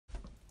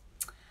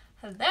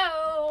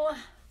Hello.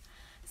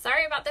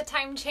 Sorry about the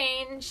time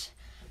change.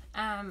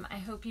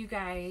 I hope you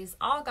guys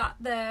all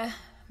got the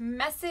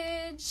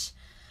message.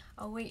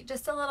 I'll wait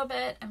just a little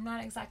bit. I'm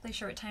not exactly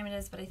sure what time it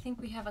is, but I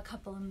think we have a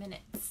couple of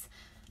minutes.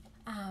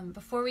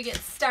 Before we get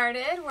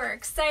started, we're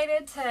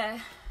excited to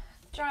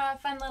draw a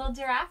fun little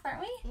giraffe, aren't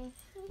we?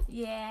 Mm-hmm.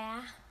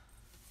 Yeah.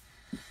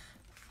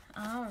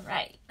 All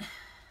right.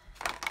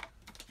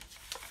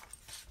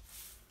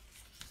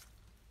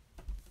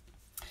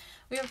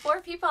 We have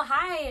 4 people.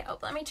 Hi. Oh,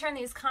 let me turn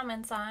these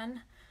comments on.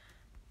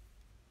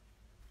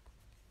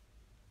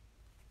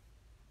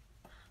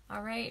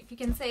 All right. If you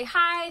can say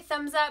hi,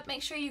 thumbs up,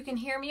 make sure you can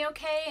hear me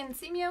okay and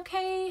see me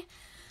okay.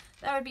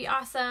 That would be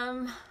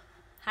awesome.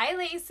 Hi,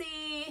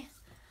 Lacey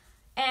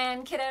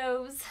and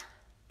kiddos.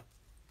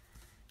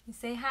 You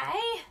say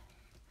hi?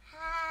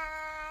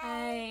 Hi.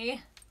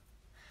 Hi.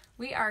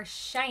 We are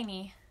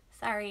shiny.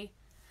 Sorry.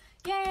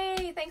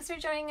 Yay. Thanks for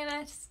joining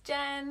us,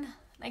 Jen.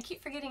 I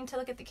keep forgetting to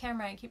look at the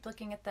camera. I keep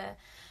looking at the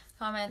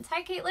comments.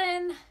 Hi,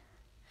 Caitlin.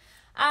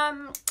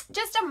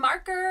 Just a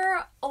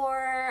marker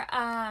or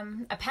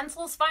a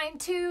pencil's fine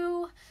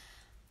too.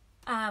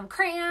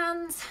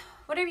 Crayons,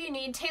 whatever you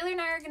need. Taylor and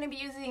I are going to be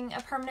using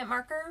a permanent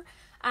marker,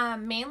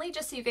 mainly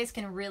just so you guys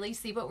can really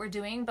see what we're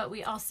doing. But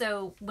we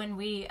also, when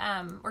we're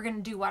going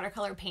to do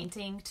watercolor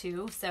painting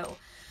too. So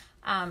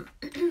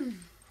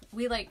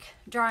we like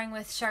drawing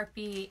with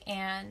Sharpie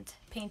and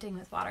painting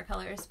with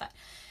watercolors, but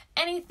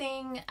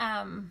anything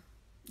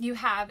you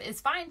have is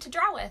fine to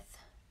draw with.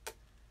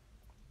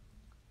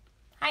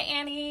 Hi,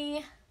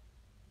 Annie.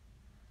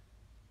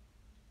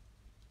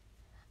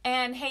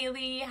 And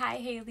Haley. Hi,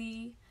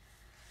 Haley.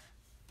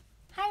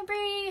 Hi,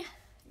 Bree.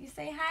 You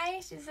say hi?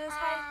 She says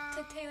hi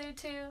to Taylor,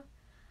 too.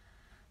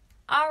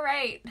 All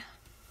right.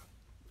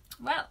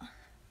 Well,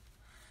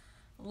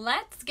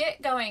 let's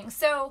get going.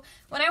 So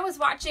when I was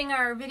watching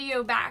our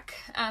video back,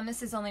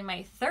 this is only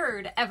my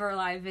 3rd ever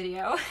live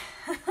video,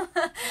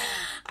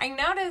 I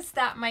noticed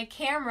that my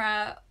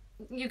camera,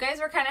 you guys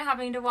were kind of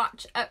having to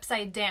watch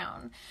upside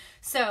down.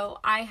 So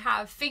I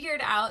have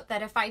figured out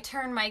that if I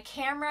turn my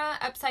camera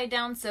upside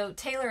down, so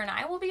Taylor and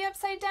I will be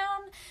upside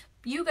down,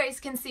 you guys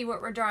can see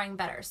what we're drawing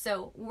better.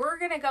 So we're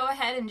going to go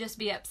ahead and just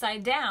be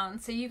upside down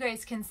so you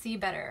guys can see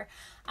better,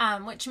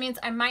 which means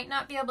I might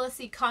not be able to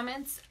see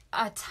comments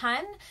a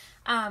ton,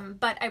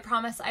 but I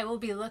promise I will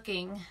be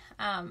looking.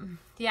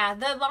 Yeah,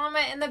 the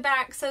llama in the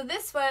back. So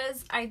this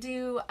was, I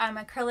do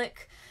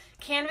acrylic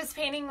canvas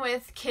painting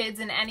with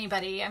kids and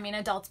anybody. I mean,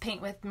 adults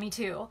paint with me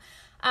too.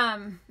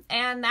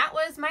 And that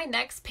was my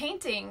next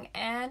painting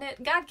and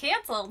it got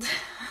canceled.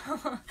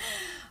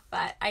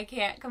 But I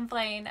can't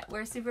complain.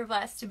 We're super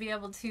blessed to be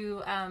able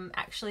to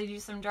actually do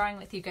some drawing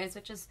with you guys,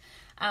 which has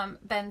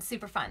been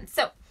super fun.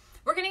 So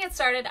we're going to get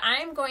started.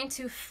 I'm going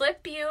to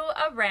flip you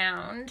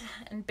around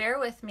and bear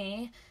with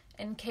me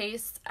in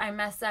case I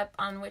mess up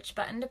on which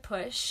button to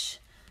push.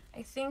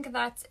 I think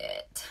that's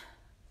it.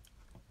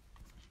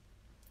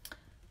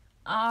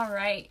 All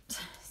right.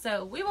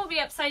 So we will be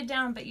upside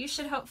down, but you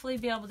should hopefully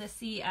be able to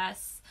see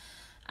us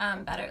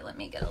better. Let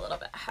me get a little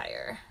bit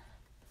higher.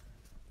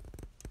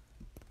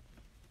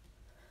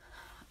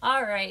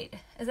 All right.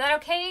 Is that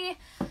okay?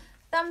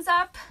 Thumbs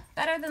up.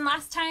 Better than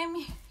last time.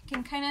 You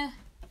can kind of,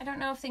 I don't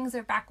know if things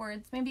are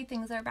backwards. Maybe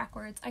things are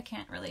backwards. I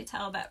can't really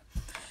tell, but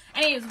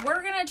anyways,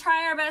 we're going to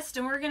try our best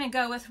and we're going to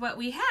go with what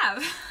we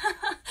have.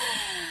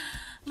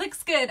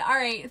 Looks good. All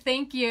right.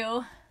 Thank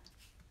you.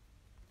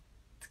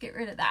 Let's get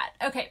rid of that.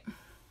 Okay.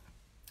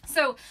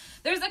 So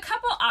there's a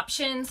couple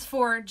options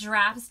for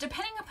giraffes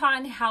depending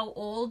upon how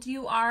old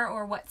you are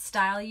or what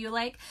style you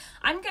like.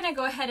 I'm going to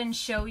go ahead and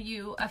show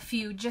you a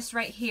few just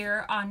right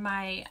here on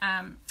my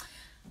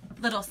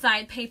little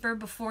side paper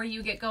before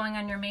you get going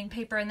on your main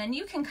paper, and then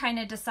you can kind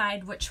of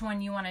decide which one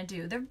you want to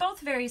do. They're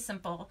both very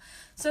simple.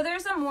 So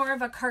there's a more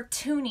of a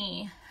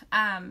cartoony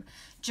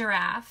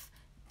giraffe,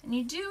 and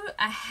you do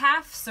a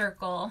half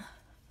circle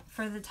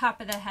for the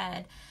top of the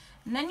head,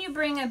 and then you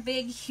bring a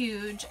big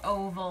huge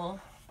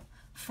oval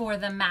for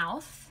the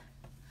mouth.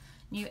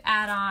 You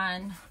add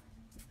on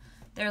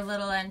their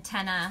little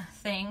antenna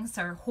things,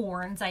 or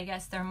horns, I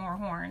guess they're more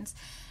horns,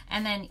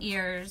 and then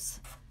ears,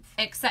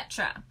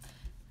 etc.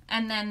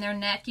 And then their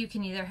neck, you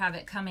can either have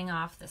it coming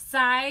off the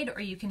side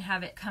or you can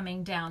have it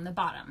coming down the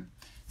bottom.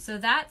 So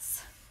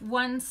that's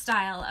one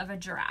style of a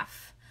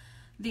giraffe.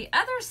 The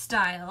other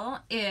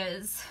style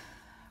is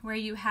where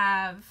you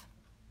have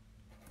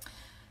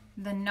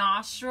the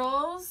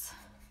nostrils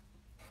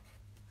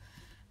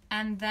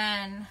and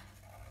then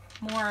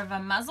more of a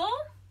muzzle.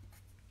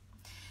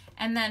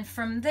 And then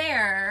from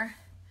there,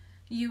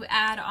 you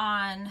add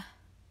on, let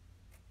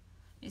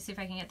me see if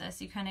I can get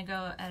this. You kind of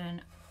go at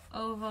an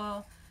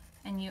oval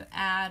and you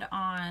add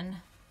on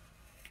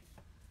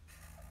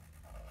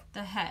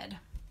the head.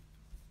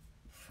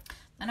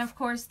 And of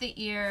course the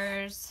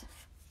ears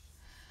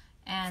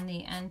and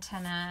the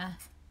antenna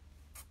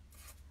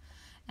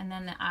and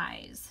then the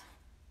eyes.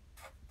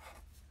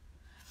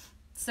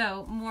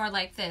 So more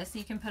like this.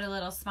 You can put a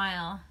little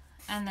smile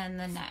and then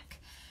the neck.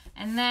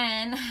 And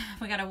then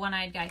we got a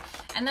one-eyed guy.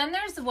 And then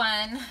there's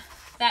one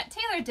that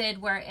Taylor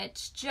did where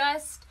it's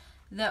just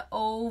the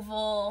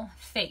oval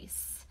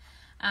face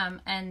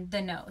and the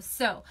nose.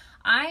 So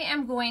I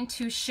am going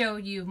to show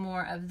you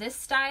more of this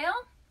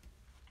style,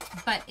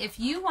 but if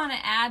you want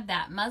to add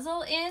that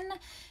muzzle in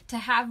to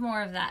have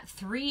more of that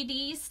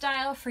 3D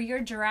style for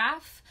your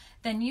giraffe,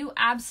 then you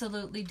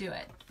absolutely do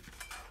it.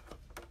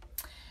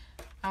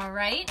 All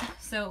right,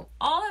 so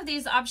all of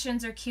these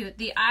options are cute.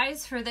 The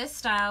eyes for this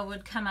style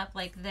would come up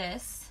like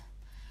this,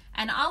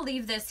 and I'll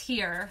leave this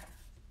here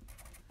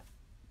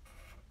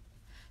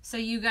so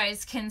you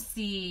guys can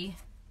see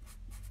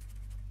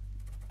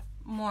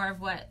more of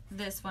what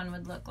this one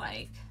would look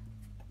like.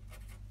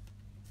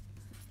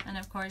 And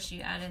of course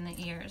you add in the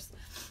ears.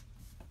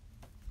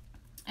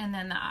 And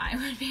then the eye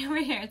would be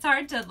over here. It's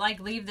hard to like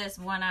leave this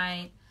one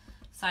eye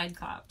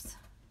cyclops.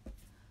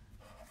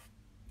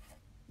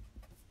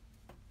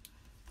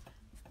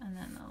 And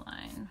then the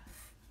line.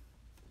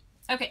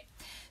 Okay,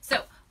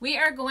 so we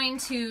are going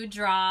to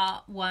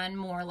draw one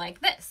more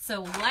like this.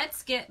 So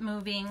let's get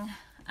moving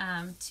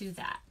to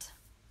that.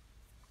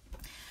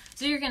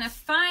 So you're gonna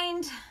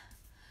find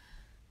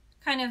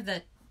kind of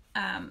the,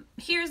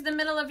 here's the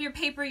middle of your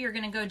paper. You're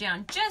gonna go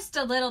down just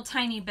a little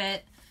tiny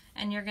bit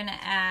and you're gonna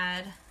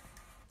add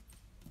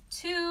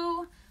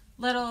 2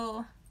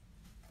 little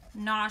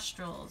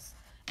nostrils.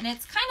 And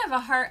it's kind of a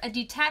heart, a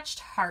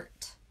detached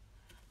heart.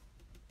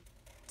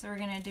 So we're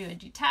gonna do a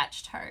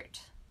detached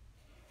heart.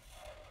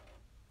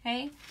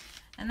 Okay,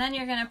 and then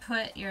you're gonna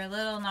put your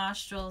little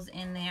nostrils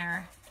in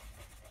there.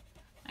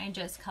 I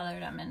just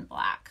colored them in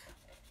black.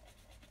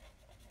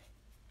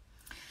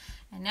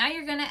 And now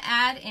you're gonna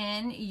add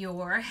in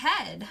your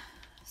head.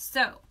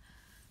 So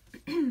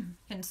you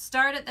can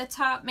start at the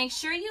top. Make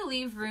sure you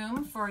leave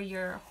room for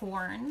your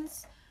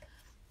horns.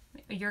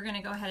 You're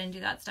gonna go ahead and do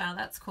that style,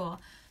 that's cool.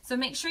 So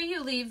make sure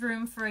you leave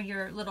room for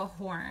your little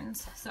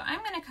horns. So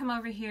I'm gonna come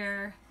over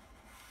here.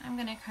 I'm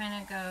gonna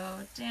kind of go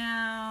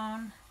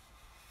down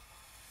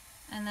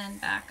and then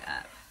back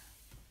up.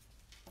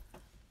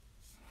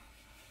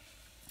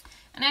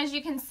 And as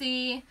you can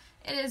see,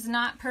 it is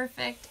not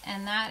perfect,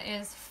 and that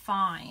is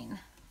fine.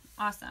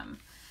 Awesome.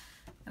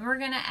 And we're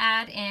gonna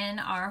add in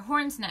our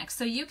horns next.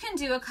 So you can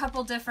do a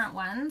couple different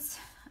ones.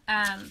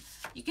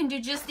 You can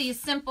do just these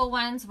simple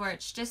ones where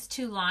it's just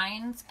 2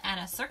 lines and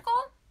a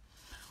circle,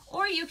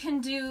 or you can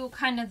do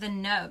kind of the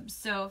nubs.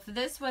 So if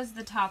this was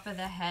the top of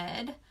the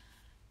head,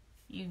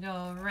 you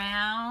go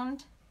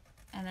around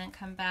and then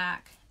come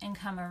back and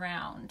come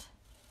around.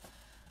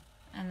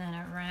 And then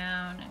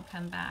around and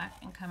come back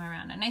and come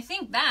around. And I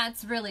think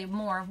that's really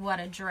more of what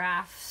a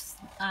giraffe's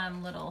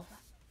little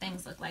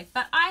things look like.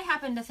 But I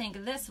happen to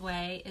think this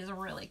way is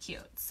really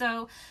cute.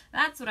 So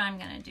that's what I'm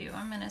gonna do.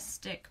 I'm gonna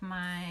stick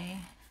my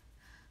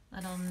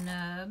little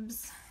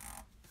nubs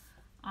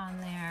on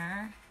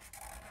there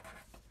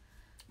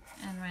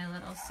and my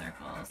little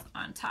circles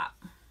on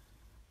top.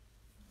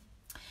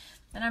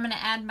 Then I'm going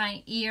to add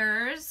my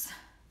ears.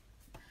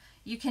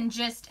 You can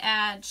just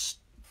add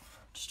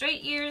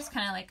straight ears,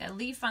 kind of like a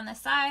leaf on the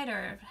side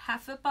or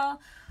half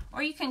football,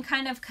 or you can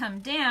kind of come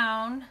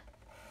down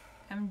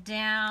and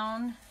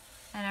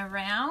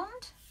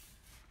around,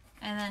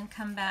 and then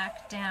come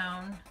back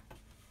down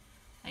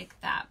like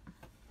that.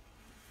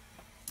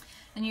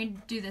 And you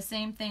do the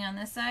same thing on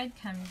this side,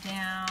 come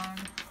down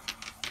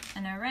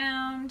and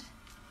around,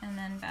 and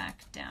then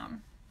back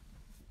down.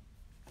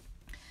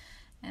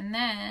 And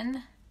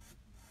then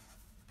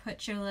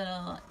put your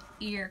little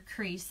ear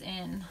crease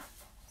in.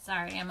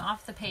 Sorry, I'm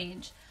off the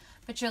page.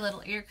 Put your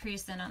little ear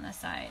crease in on the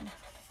side.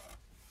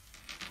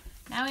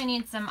 Now we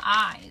need some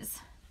eyes.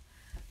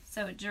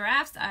 So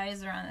giraffe's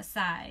eyes are on the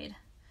side.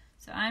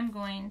 So I'm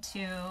going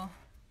to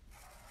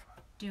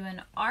do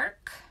an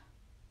arc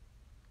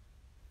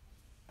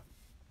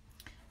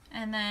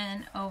and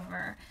then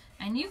over.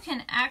 And you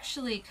can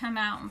actually come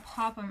out and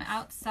pop them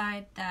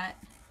outside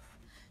that.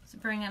 So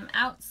bring them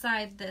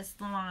outside this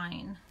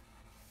line.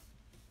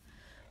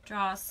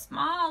 Draw a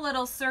small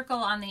little circle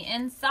on the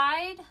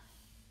inside.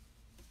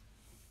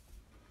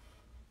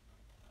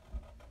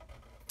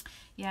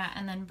 Yeah,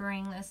 and then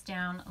bring this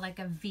down like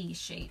a V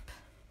shape.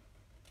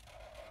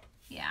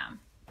 Yeah.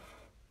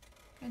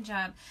 Good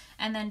job.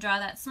 And then draw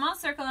that small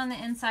circle on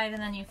the inside,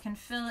 and then you can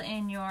fill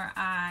in your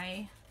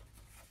eye.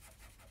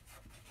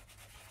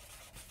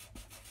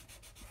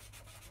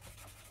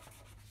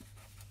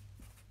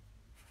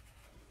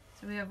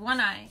 So we have one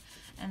eye,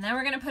 and then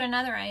we're going to put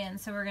another eye in.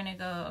 So we're going to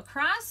go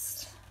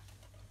across.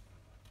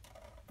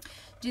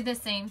 Do the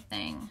same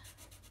thing.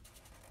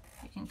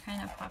 You can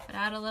kind of pop it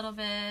out a little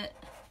bit.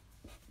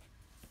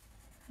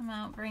 Come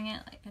out, bring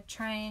it like a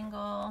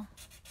triangle.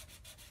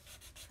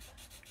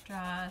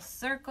 Draw a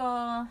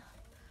circle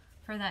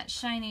for that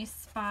shiny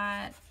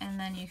spot, and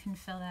then you can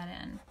fill that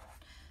in.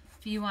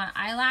 If you want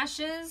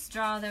eyelashes,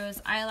 draw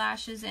those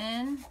eyelashes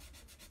in.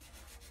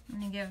 I'm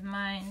going to give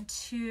mine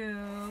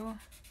 2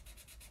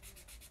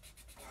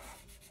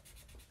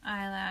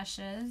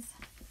 eyelashes.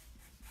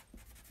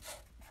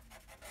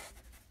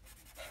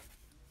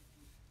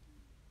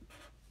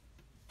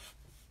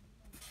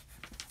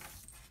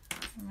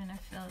 I'm going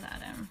to fill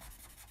that in.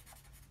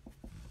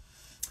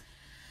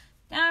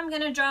 Now I'm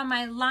going to draw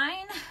my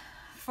line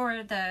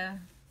for the,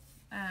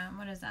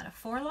 what is that, a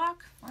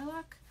forelock?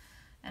 Forelock?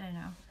 I don't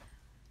know.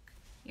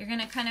 You're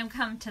going to kind of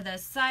come to the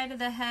side of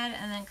the head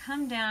and then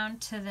come down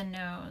to the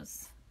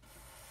nose.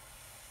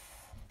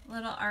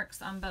 Little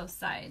arcs on both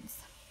sides.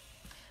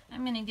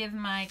 I'm going to give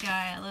my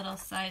guy a little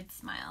side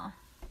smile.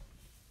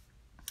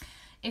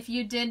 If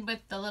you did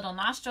with the little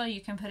nostril,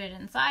 you can put it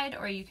inside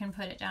or you can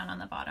put it down on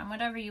the bottom,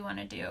 whatever you want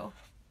to do.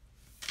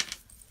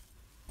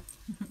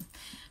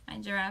 My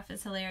giraffe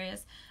is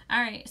hilarious. All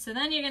right, so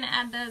then you're going to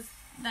add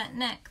that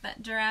neck,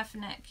 that giraffe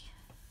neck.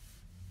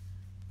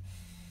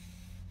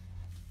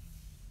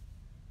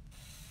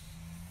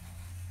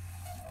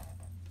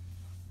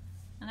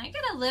 And I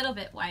get a little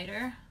bit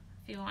wider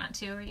if you want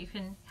to, or you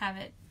can have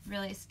it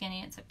really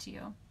skinny. It's up to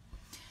you.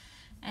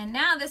 And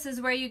now this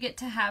is where you get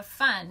to have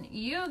fun.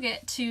 You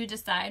get to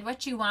decide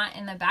what you want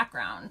in the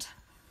background.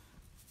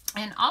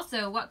 And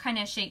also what kind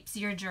of shapes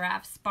your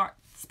giraffe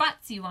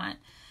spots you want.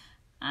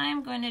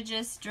 I'm going to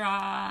just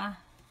draw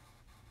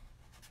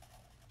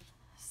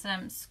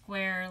some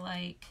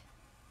square-like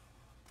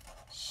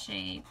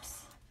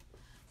shapes.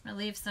 I'm going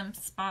to leave some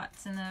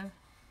spots in the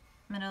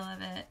middle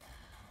of it.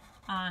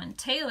 On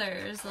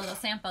Taylor's little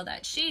sample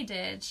that she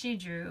did, she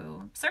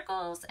drew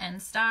circles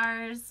and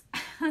stars.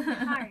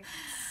 Hearts.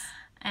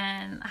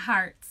 And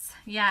hearts.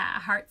 Yeah,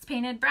 hearts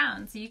painted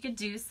brown. So you could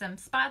do some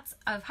spots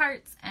of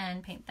hearts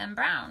and paint them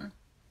brown.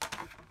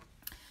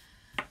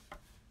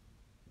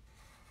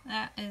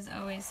 That is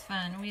always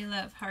fun. We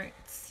love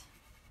hearts.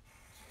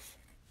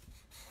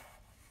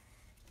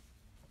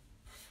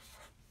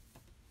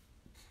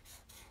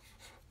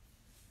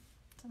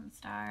 Some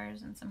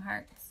stars and some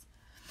hearts.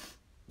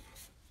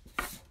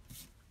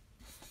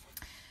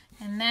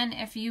 And then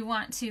if you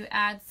want to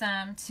add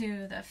some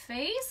to the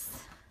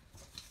face,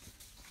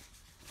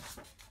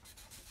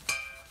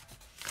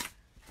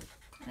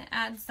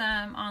 add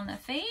some on the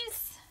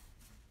face.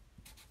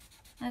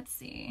 Let's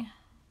see.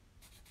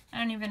 I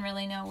don't even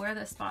really know where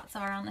the spots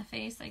are on the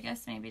face. I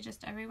guess maybe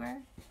just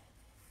everywhere.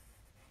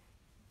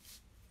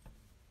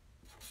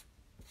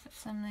 Put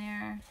some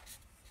there.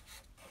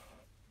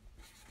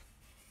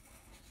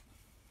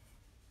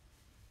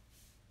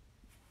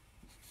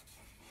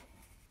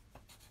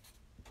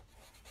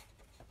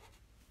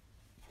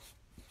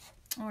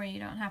 Or you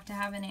don't have to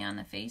have any on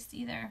the face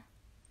either.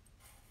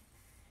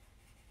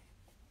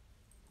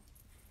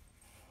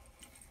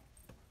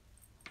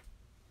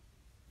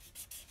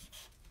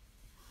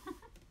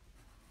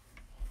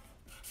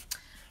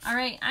 All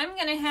right, I'm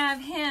gonna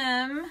have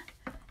him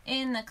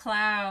in the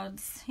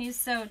clouds. He's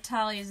so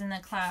tall, he's in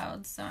the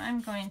clouds. So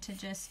I'm going to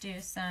just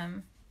do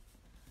some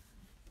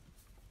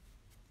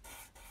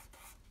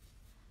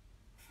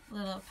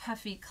little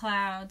puffy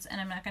clouds,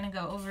 and I'm not gonna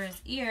go over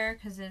his ear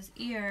because his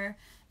ear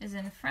is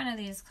in front of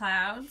these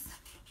clouds.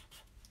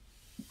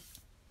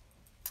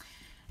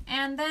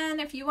 And then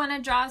if you want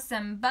to draw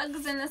some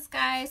bugs in the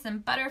sky, some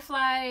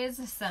butterflies,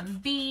 some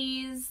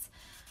bees,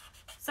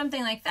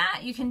 something like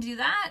that, you can do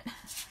that.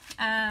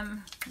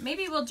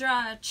 Maybe we'll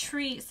draw a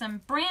tree, some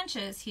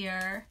branches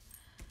here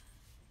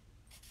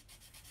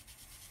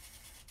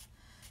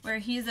where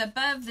he's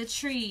above the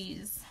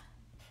trees.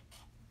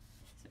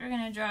 So we're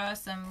going to draw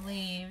some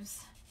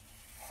leaves.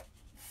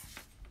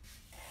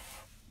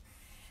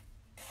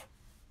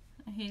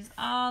 He's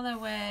all the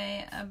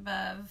way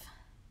above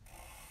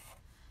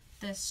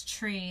this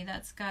tree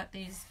that's got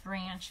these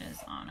branches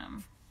on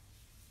them,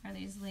 or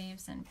these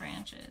leaves and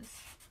branches.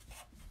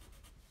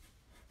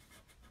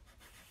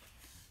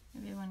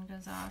 Maybe one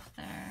goes off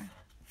there.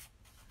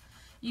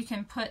 You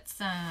can put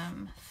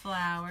some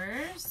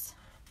flowers.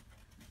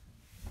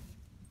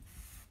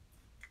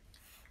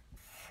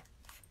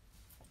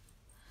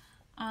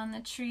 On the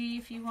tree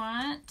if you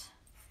want.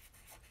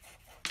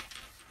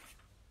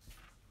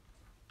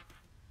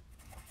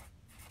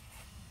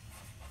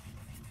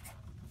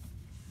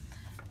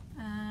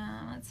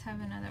 Let's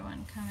have another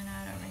one coming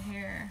out over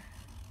here.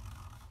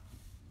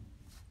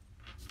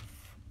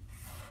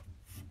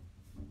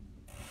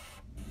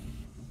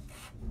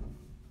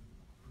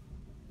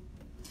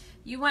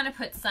 You want to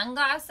put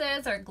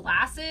sunglasses or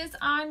glasses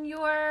on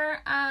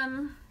your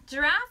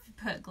giraffe?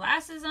 Put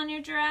glasses on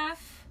your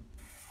giraffe.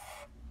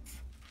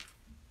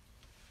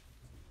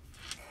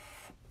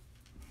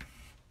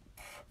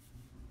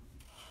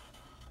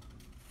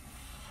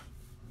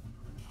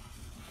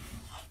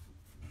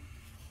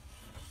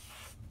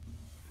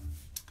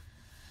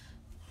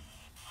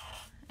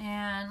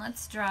 And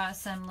let's draw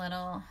some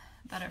little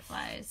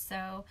butterflies.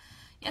 So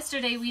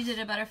yesterday we did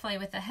a butterfly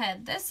with a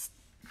head. This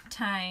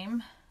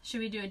time, should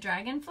we do a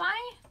dragonfly?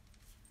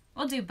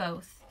 We'll do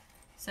both.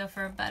 So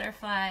for a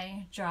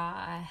butterfly, draw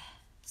a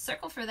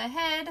circle for the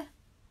head,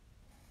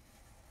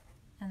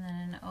 and then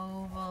an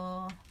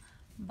oval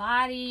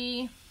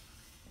body,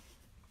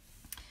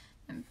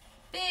 and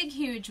big,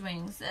 huge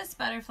wings. This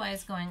butterfly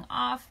is going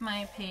off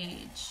my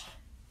page.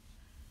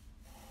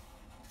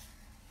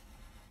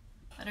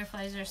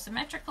 Butterflies are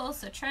symmetrical,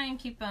 so try and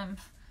keep them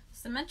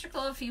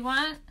symmetrical if you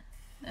want.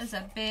 There's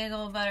a big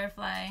old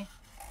butterfly.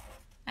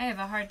 I have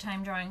a hard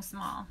time drawing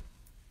small.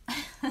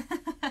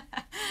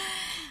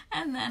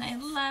 And then I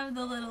love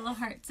the little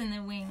hearts in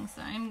the wings,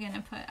 so I'm going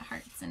to put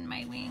hearts in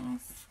my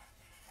wings.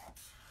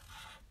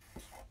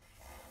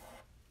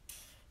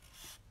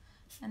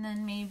 And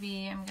then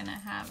maybe I'm going to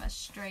have a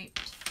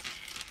striped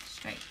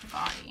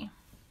body.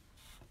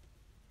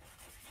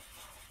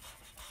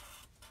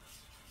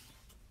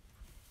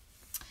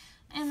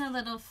 And the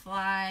little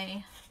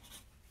fly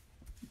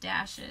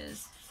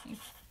dashes, he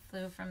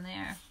flew from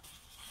there.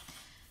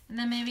 And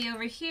then maybe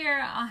over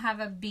here I'll have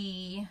a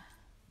bee.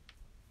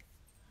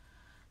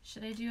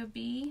 Should I do a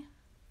bee?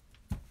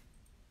 I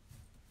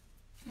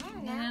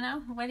don't know. I don't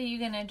know. What are you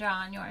going to draw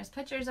on yours?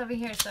 Put yours over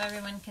here so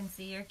everyone can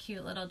see your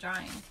cute little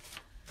drawing.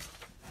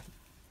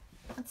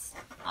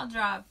 I'll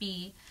draw a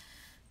bee.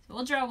 So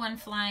we'll draw one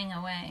flying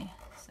away.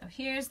 So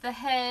here's the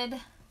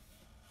head.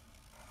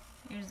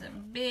 Here's a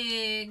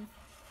big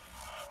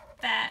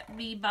fat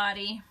bee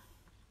body.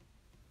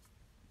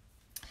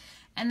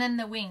 And then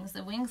the wings.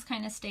 The wings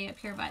kind of stay up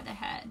here by the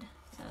head.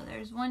 So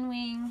there's one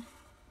wing.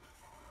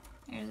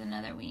 There's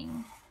another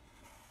wing.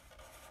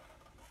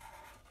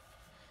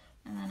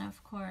 And then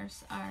of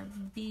course our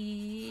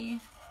bee.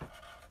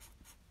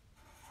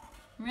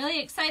 I'm really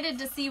excited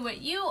to see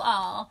what you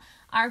all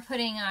are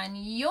putting on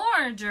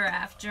your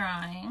giraffe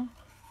drawing.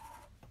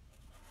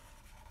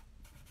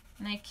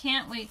 And I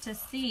can't wait to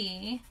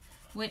see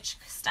which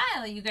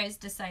style you guys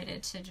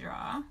decided to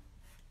draw.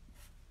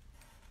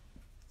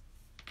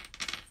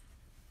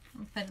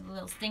 Put a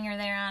little stinger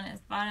there on his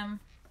bottom.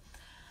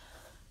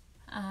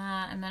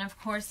 And then of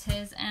course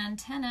his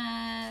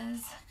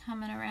antennas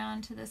coming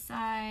around to the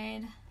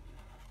side.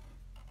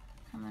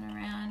 Coming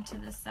around to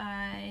the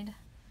side.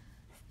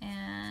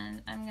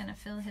 And I'm going to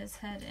fill his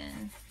head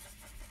in.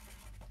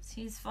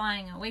 He's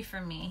flying away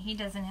from me. He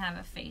doesn't have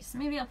a face.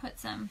 Maybe I'll put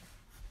some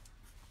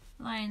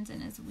lines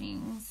in his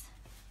wings.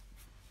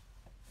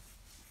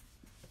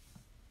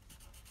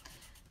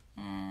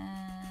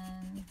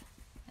 And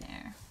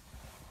there.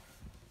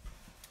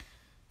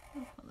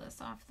 I'll pull this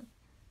off the...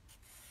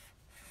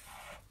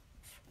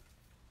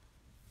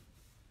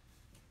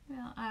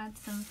 We'll add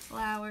some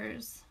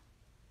flowers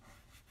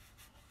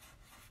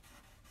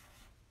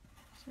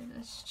to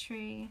this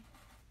tree.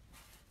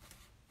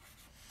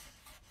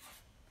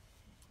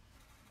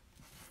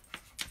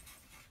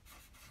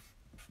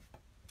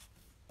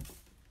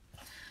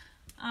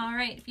 All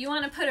right, if you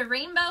want to put a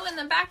rainbow in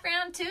the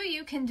background too,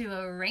 you can do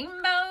a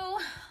rainbow.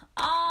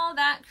 All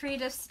that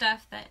creative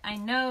stuff that I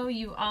know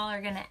you all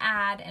are going to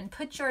add and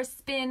put your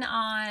spin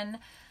on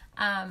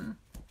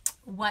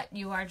what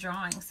you are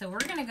drawing. So we're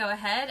going to go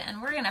ahead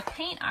and we're going to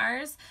paint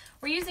ours.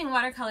 We're using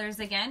watercolors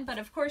again, but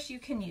of course you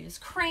can use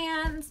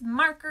crayons,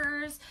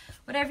 markers,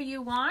 whatever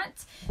you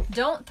want.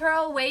 Don't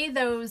throw away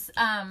those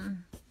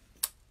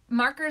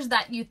markers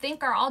that you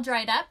think are all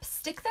dried up.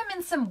 Stick them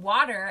in some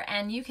water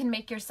and you can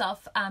make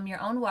yourself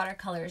your own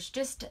watercolors.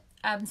 Just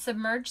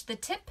submerge the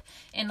tip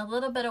in a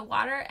little bit of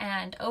water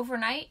and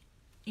overnight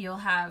you'll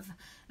have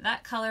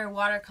that color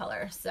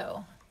watercolor.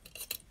 So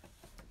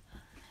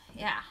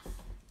yeah,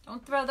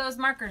 don't throw those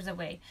markers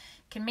away.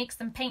 You can make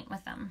some paint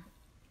with them.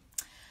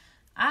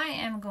 I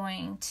am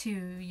going to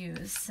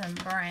use some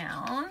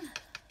brown.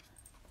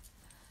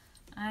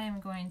 I am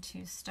going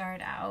to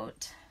start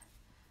out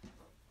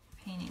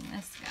painting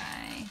this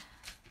guy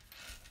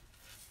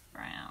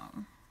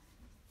brown.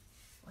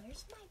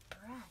 Where's my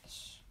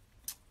brush?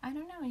 I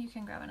don't know. You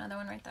can grab another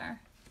one right there.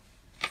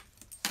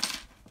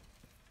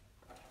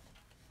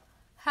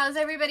 How's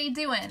everybody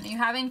doing? You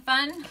having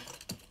fun?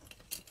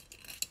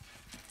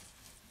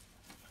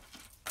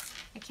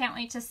 I can't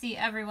wait to see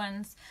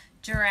everyone's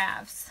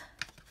giraffes.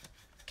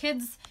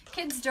 Kids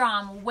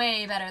draw them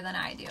way better than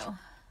I do.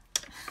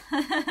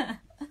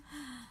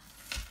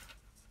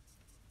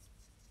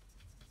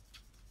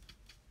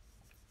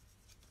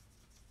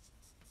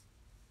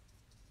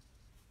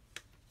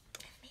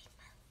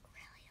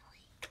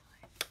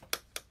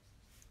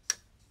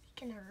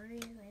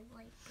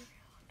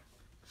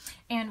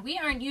 And we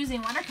aren't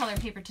using watercolor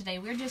paper today.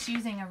 We're just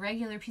using a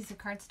regular piece of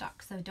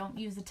cardstock, so don't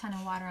use a ton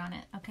of water on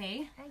it,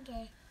 okay?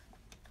 Okay.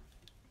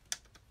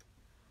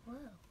 Whoa,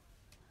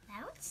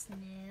 that was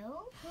new.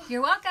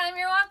 You're welcome,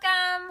 you're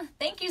welcome.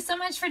 Thank you so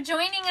much for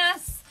joining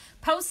us.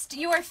 Post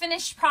your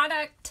finished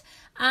product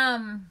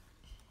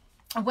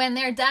when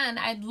they're done.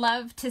 I'd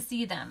love to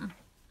see them.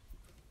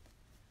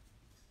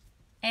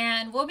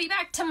 And we'll be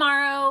back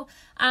tomorrow.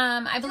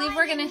 I believe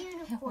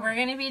we're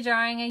gonna be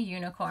drawing a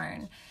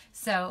unicorn.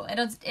 So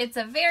it's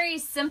a very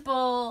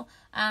simple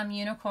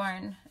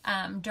unicorn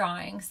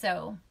drawing.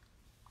 So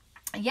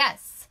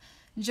yes,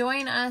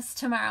 join us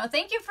tomorrow.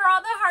 Thank you for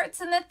all the hearts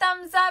and the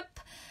thumbs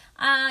up.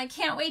 I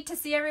can't wait to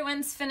see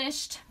everyone's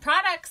finished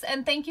products,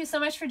 and thank you so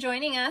much for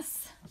joining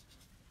us.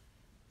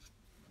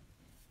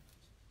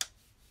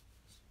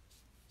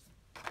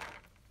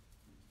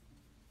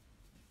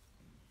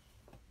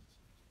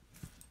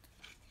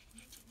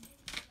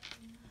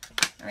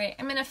 All right,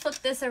 I'm gonna flip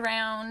this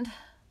around.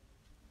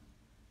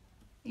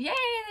 Yay,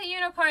 the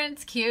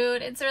unicorn's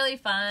cute. It's really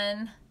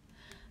fun.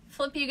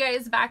 Flip you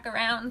guys back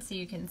around so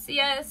you can see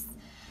us.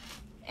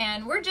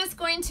 And we're just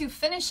going to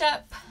finish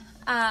up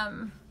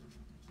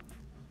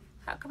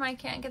How come I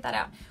can't get that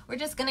out? We're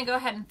just going to go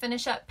ahead and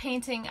finish up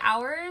painting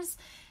ours.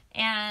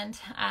 And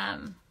I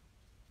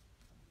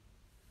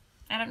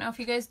don't know if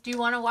you guys do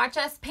want to watch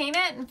us paint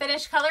it and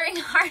finish coloring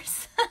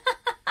ours.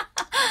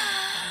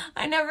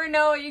 I never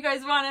know what you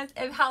guys want us,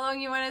 if how long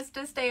you want us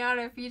to stay on,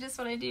 or if you just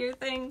want to do your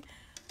thing.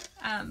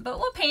 But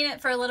we'll paint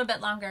it for a little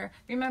bit longer.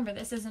 Remember,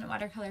 this isn't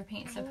watercolor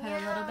paint, so put a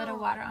little bit of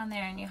water on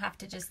there and you have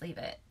to just leave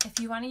it. If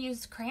you want to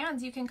use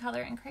crayons, you can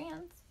color in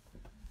crayons.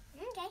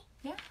 Okay.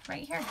 Yeah,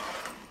 right here.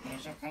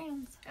 Here's your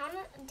crayons. I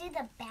want to do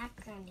the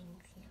backgrounding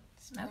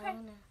crayons. Okay.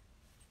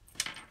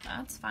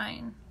 That's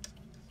fine.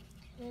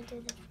 I'm going to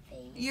do the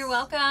face. You're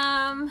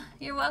welcome.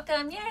 You're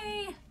welcome.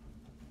 Yay!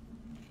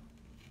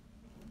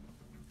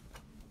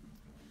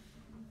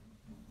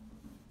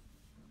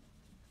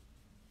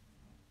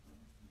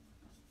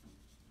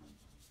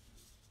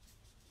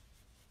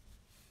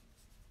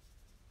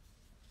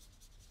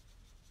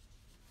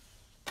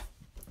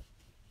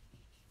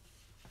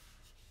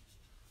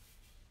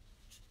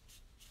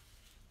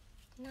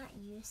 Not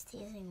used to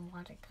using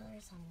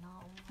watercolors on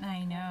not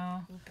I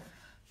know. paper.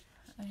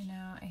 I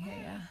know. I hear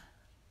ya.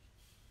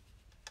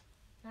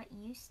 Not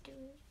used to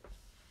it.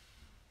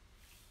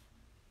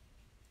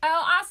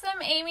 Oh,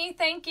 awesome, Amy.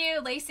 Thank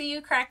you. Lacey,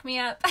 you crack me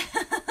up.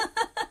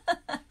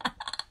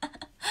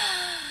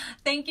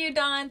 Thank you,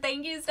 Dawn.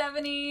 Thank you,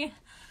 Stephanie.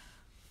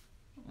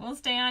 We'll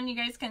stay on. You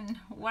guys can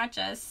watch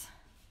us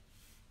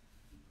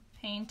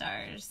paint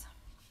ours.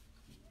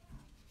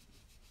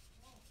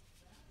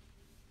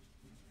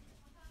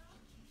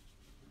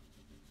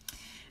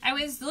 I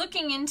was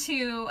looking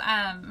into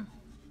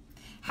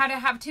how to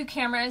have two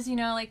cameras, you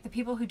know, like the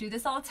people who do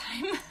this all the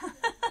time.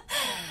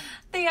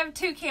 They have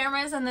two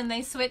cameras and then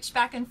they switch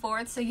back and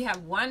forth. So you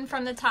have one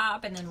from the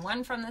top and then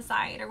one from the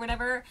side or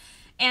whatever.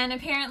 And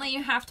apparently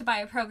you have to buy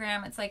a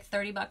program. It's like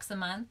 $30 a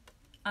month.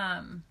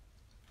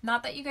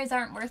 Not that you guys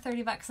aren't worth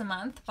 $30 a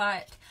month,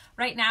 but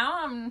right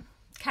now I'm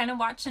kind of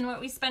watching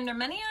what we spend our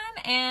money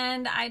on,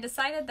 and I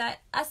decided that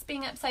us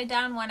being upside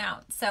down won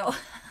out. So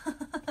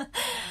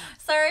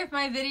sorry if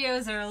my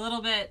videos are a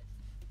little bit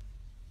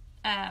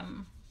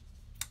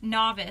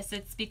novice.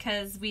 It's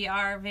because we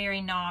are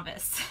very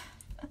novice.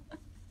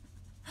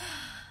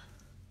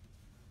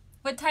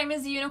 What time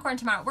is the unicorn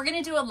tomorrow? We're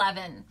going to do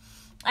 11.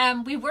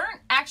 We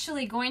weren't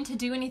actually going to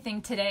do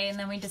anything today, and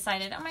then we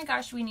decided, oh my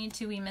gosh, we need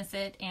to, we miss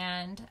it,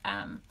 and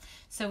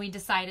so we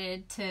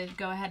decided to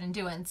go ahead and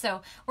do it.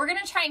 So we're going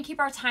to try and keep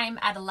our time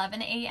at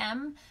 11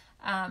 a.m.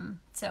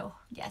 So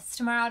yes,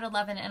 tomorrow at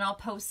 11, and I'll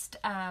post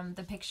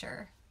the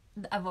picture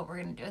of what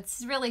we're going to do.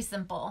 It's really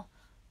simple,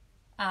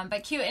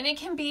 but cute, and it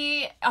can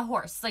be a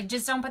horse. Like,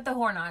 just don't put the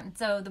horn on.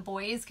 So the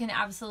boys can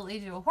absolutely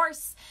do a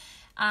horse,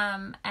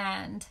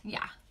 and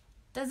yeah.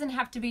 Doesn't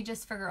have to be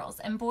just for girls.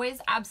 And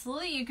boys,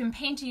 absolutely, you can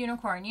paint a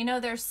unicorn. You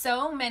know, there's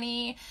so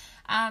many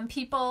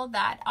people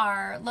that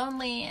are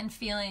lonely and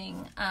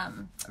feeling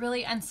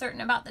really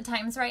uncertain about the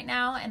times right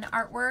now, and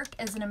artwork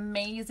is an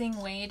amazing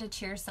way to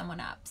cheer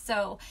someone up.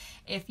 So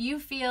if you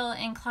feel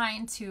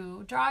inclined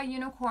to draw a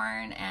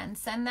unicorn and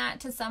send that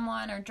to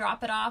someone, or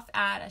drop it off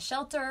at a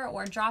shelter,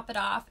 or drop it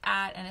off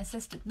at an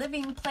assisted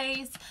living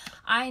place,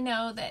 I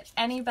know that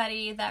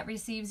anybody that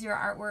receives your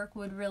artwork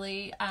would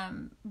really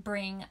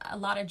bring a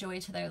lot of joy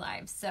to their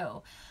lives.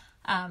 So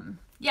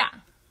yeah,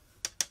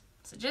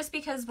 so just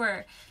because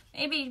we're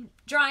maybe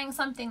drawing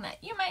something that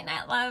you might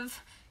not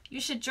love,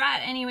 you should draw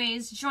it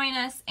anyways. Join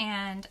us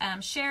and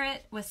share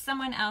it with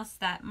someone else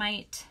that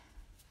might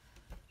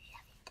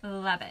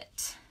love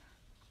it.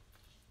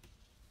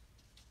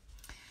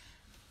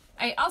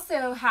 I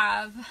also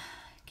have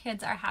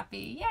kids are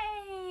happy.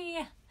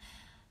 Yay!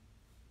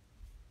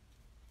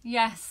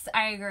 Yes,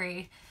 I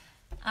agree.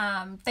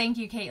 Thank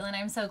you, Caitlin.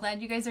 I'm so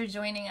glad you guys are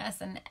joining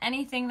us, and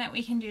anything that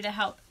we can do to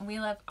help. We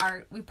love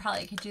art. We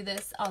probably could do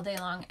this all day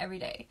long, every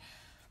day.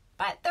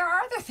 But there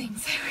are other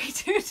things that we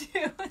do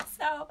too.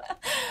 So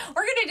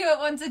we're going to do it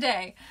once a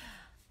day.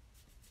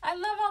 I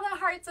love all the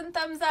hearts and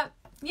thumbs up.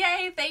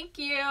 Yay, thank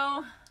you.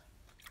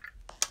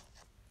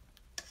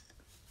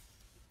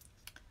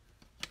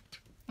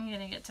 I'm going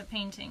to get to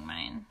painting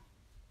mine.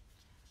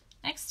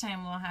 Next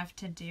time we'll have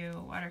to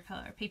do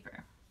watercolor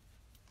paper.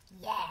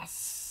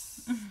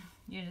 Yes.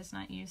 You're just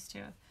not used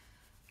to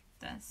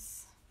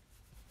this.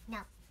 No.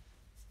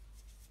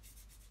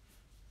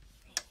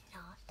 I'm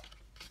not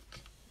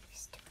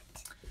used to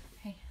it.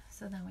 Okay,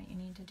 so then what you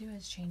need to do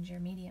is change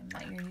your medium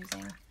that you're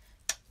using.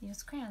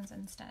 Use crayons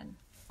instead.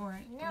 Or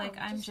No, like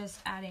I'm just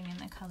adding in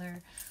the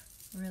color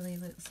really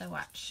loose. So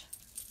watch.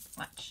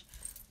 Watch.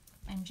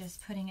 I'm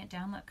just putting it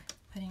down. Look.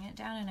 Putting it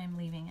down, and I'm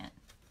leaving it.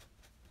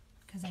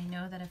 Because I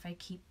know that if I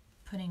keep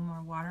putting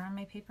more water on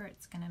my paper,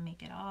 it's going to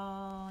make it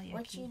all yucky.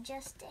 What you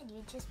just did,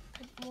 you just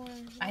put more.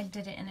 I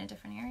did it in a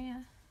different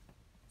area.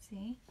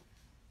 See?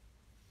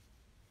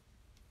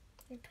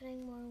 You're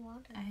putting more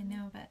water. I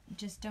know, but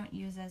just don't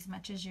use as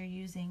much as you're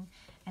using,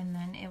 and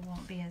then it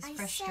won't be as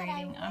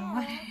frustrating on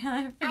what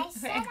I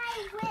said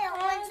I will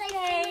once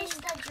I finish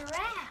the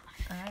giraffe.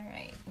 All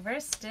right, we're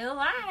still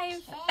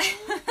live. Okay.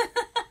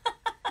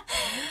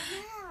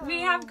 We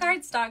have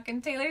cardstock,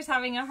 and Taylor's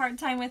having a hard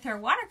time with her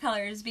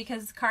watercolors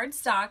because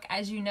cardstock,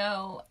 as you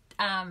know,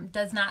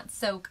 does not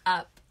soak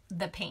up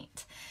the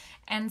paint.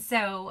 And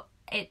so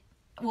it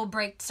will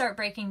start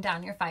breaking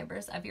down your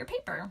fibers of your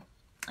paper.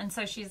 And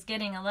so she's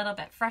getting a little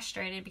bit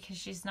frustrated because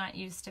she's not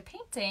used to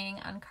painting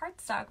on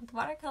cardstock with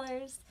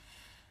watercolors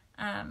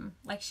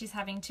like she's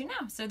having to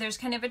now. So there's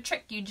kind of a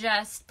trick. You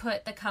just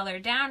put the color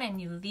down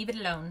and you leave it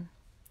alone.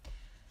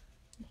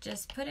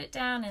 Just put it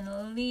down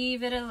and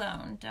leave it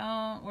alone.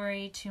 Don't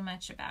worry too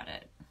much about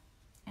it.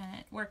 And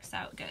it works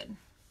out good.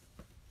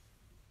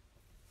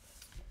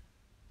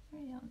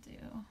 Maybe I'll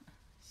do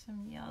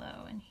some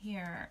yellow in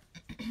here.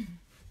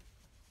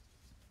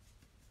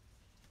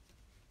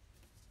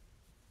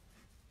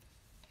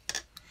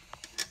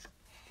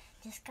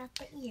 Just got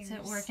the ears. Is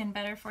it working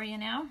better for you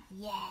now?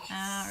 Yes.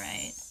 All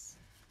right.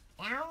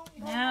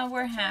 Now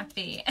we're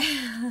happy.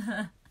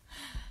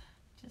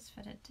 Just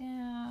put it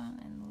down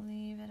and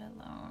leave it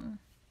alone.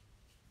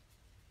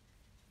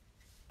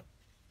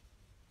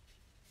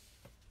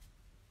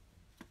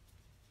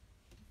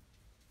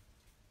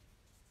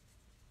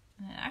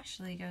 And it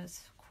actually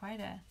goes quite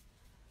a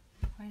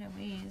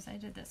ways. I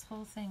did this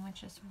whole thing with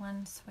just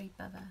one swipe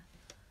of a.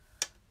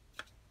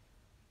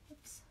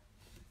 Oops.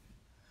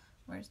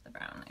 Where's the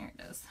brown? There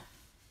it is.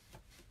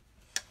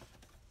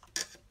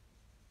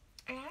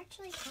 I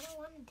actually kind of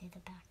want to do the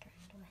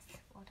background with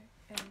water,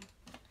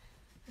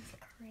 with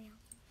crayons.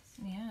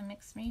 Yeah,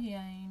 mixed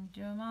media. You can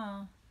do them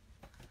all.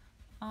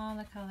 All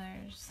the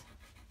colors.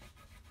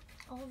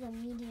 All the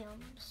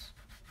mediums.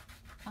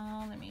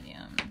 All the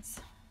mediums.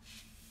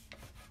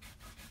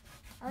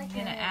 I'm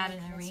going to add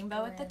in a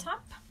rainbow at the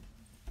top.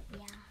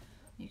 Yeah.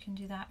 You can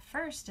do that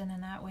first, and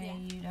then that way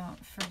you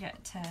don't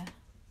forget to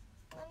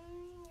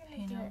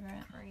paint over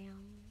it. Crayons.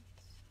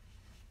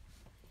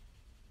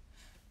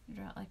 You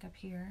draw it like up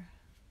here.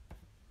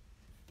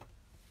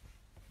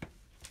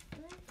 I'm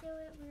going to do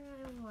it where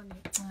I want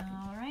it.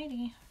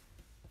 Alrighty.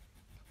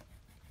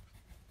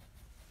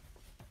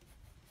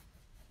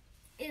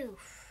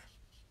 Oof.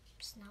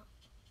 It's not.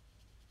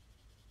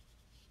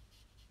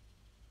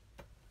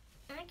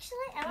 Actually,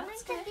 I want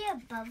it to be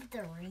above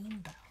the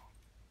rainbow.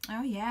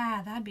 Oh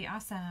yeah, that'd be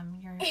awesome.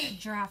 Your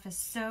giraffe is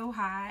so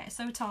high,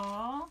 so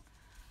tall.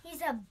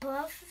 He's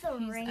above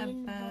the rainbow. He's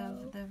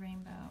above the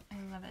rainbow. I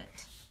love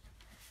it.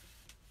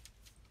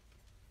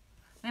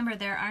 Remember,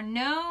 there are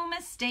no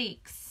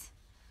mistakes.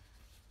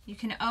 You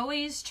can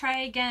always try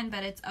again,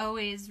 but it's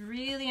always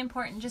really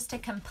important just to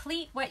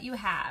complete what you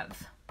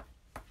have.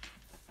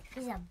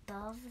 He's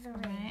above the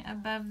rainbow. Right,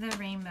 above the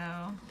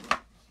rainbow.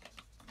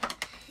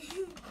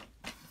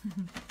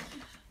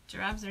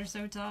 Giraffes are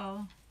so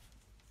tall.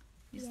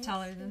 He's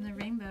taller than the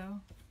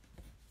rainbow.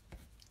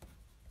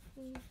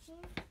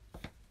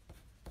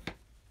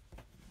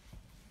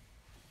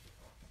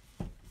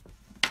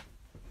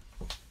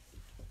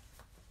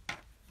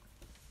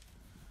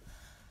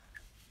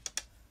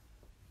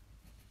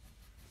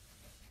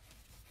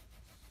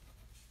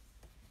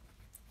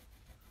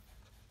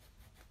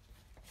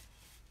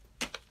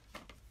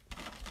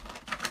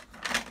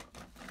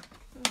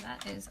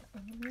 That is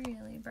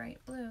really bright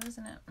blue,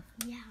 isn't it?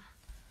 Yeah.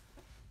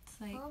 It's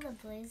like all the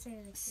blues are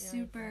like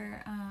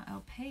super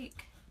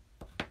opaque.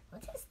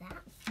 What is that?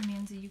 It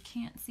means that you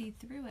can't see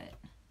through it.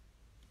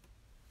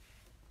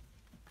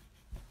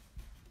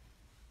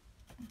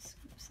 Let's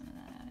scoop some of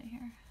that out of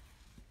here.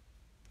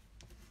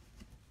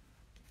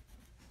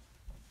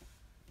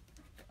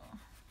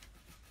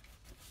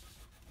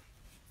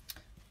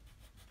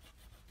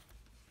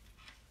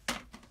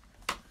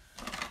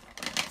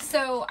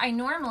 So I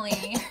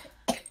normally,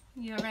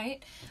 you're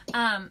right,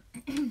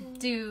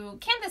 do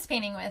canvas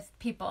painting with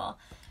people,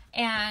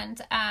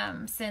 and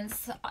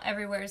since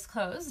everywhere is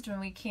closed and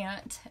we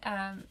can't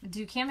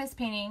do canvas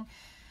painting,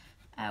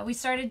 we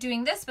started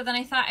doing this. But then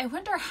I thought, I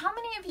wonder how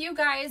many of you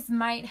guys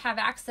might have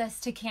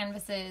access to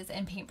canvases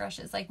and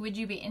paintbrushes. Like, would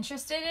you be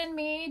interested in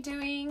me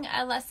doing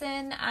a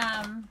lesson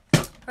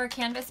for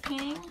canvas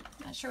painting?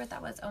 Not sure what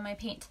that was. Oh, my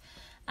paint.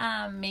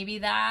 Maybe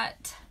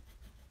that.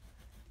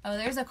 Oh,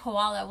 there's a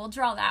koala. We'll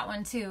draw that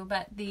one too.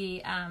 But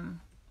the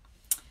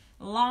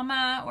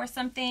llama or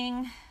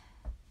something.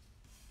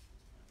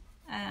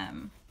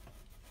 I'm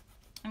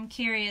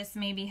curious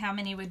maybe how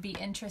many would be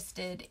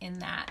interested in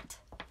that.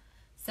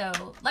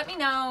 So let me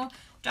know.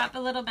 Drop a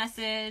little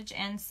message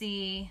and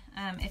see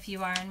if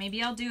you are. And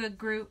maybe I'll do a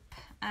group.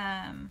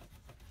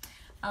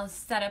 I'll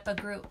set up a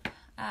group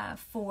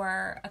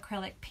for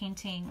acrylic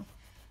painting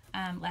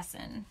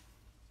lesson.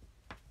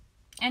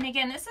 And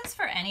again, this is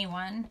for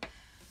anyone.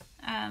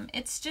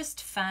 It's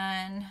just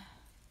fun.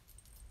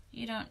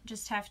 You don't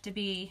just have to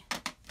be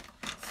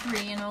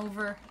 3 and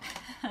over.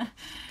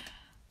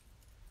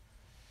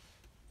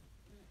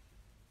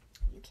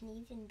 You can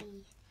even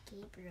be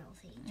Gabriel's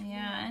age.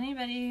 Yeah,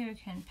 anybody who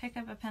can pick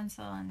up a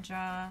pencil and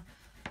draw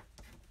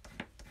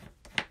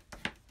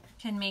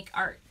can make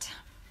art.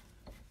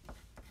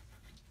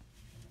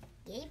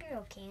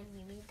 Gabriel can.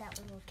 We made that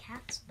little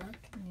cat's book.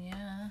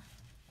 Yeah.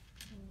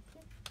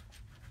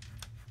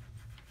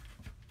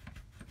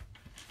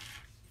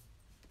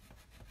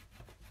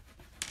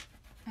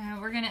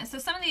 So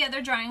some of the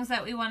other drawings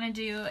that we want to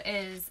do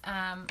is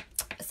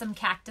some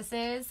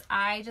cactuses.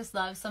 I just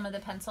love some of the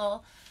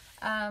pencil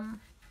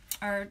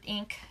or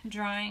ink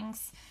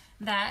drawings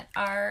that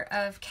are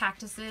of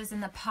cactuses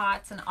and the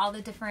pots and all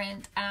the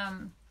different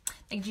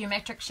like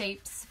geometric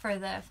shapes for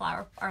the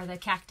flower or the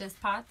cactus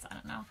pots. I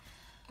don't know.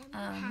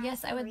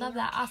 Yes, I would love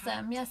that.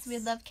 Awesome. Yes,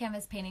 we'd love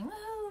canvas painting. Woo!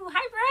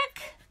 Hi,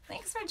 Brooke.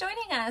 Thanks for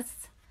joining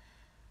us.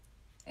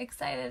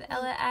 Excited.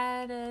 Ella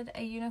added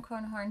a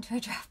unicorn horn to a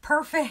giraffe.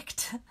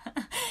 Perfect.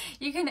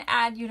 You can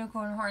add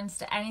unicorn horns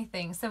to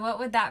anything. So what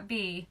would that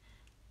be?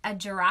 A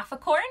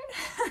giraffe-corn?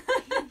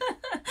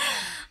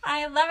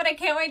 I love it. I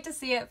can't wait to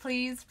see it.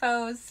 Please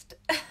post.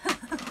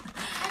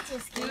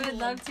 We would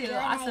love to.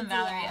 Awesome,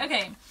 Valerie.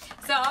 Okay,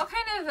 so I'll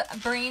kind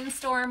of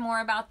brainstorm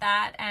more about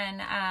that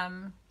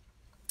and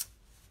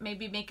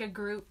maybe make a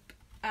group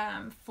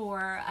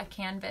for a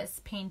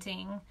canvas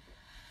painting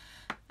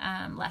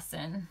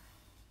lesson.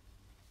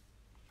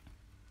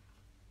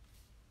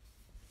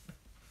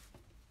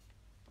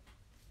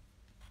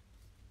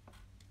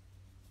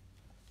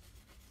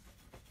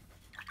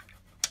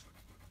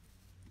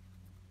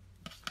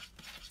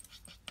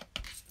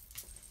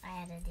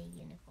 I added a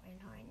unicorn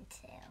horn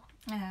too.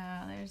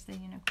 Oh, there's the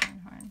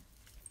unicorn horn.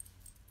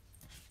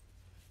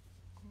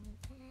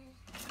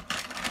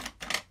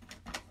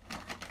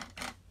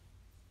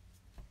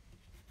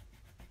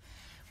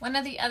 One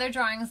of the other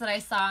drawings that I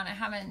saw, and I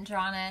haven't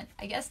drawn it,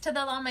 I guess to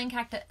the llama and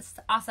cactus,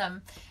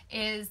 awesome,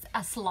 is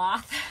a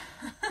sloth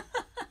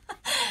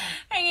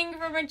hanging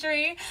from a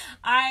tree.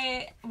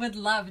 I would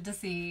love to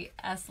see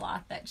a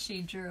sloth that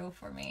she drew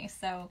for me,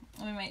 so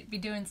we might be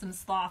doing some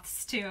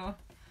sloths too.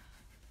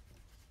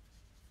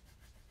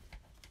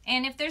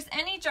 And if there's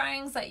any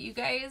drawings that you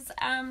guys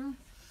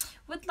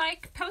would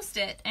like, post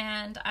it,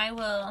 and I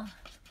will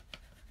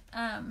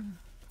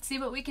see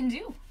what we can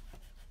do.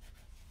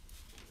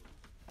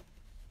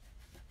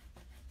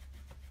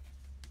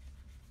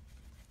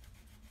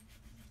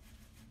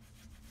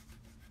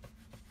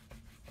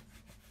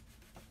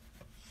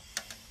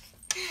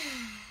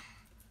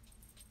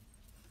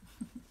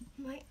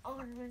 My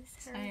arm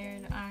is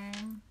hurting. Tired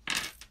arm.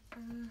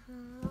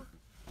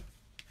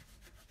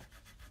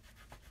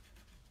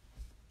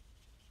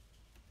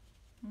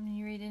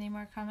 You read any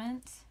more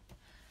comments?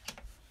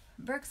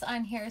 Brooke's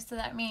on here, so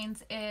that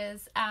means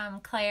is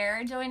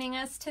Claire joining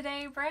us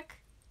today, Brooke?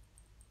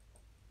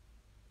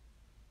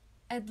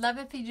 I'd love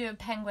if you do a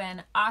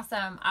penguin.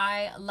 Awesome.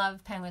 I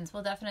love penguins.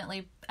 We'll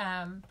definitely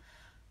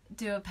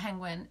do a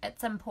penguin at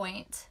some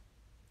point.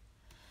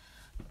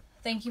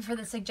 Thank you for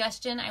the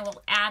suggestion. I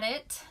will add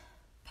it.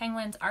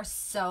 Penguins are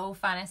so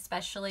fun,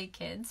 especially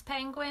kids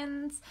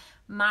penguins.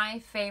 My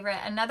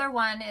favorite. Another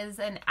one is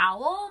an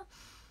owl.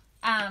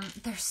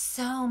 There's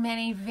so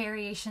many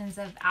variations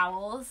of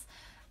owls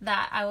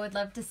that I would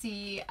love to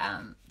see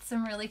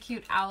some really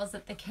cute owls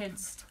that the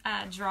kids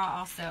draw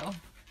also.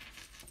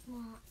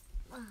 Well,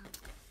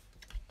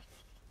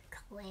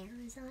 Claire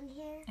is on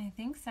here. I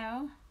think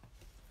so.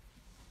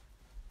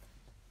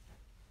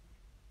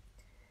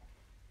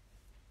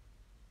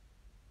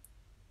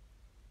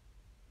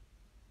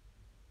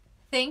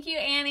 Thank you,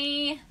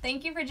 Annie.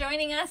 Thank you for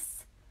joining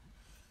us.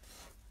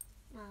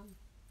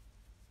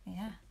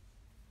 Yeah.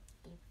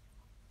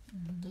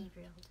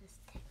 Gabriel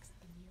just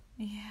texted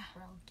you. Yeah.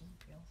 Well,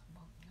 Gabriel,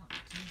 well, not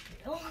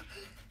Gabriel.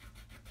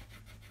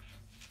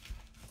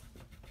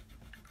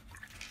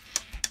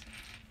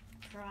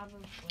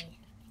 Probably,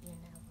 you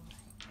know what.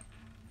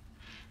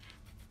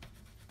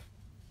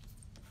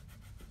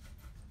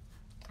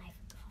 I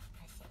forgot,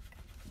 I think.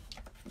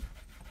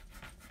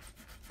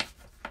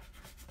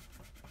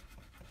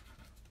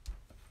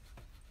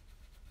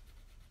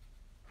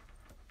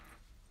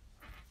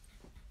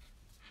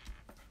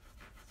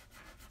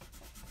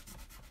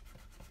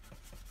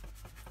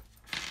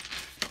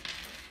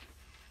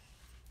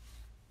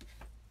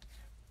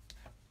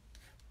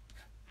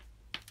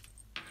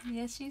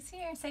 Yes, she's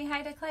here. Say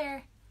hi to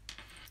Claire.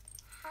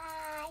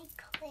 Hi,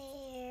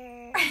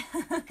 Claire.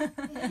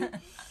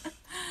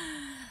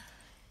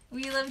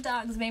 We love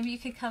dogs. Maybe you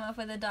could come up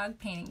with a dog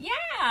painting.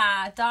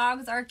 Yeah,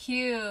 dogs are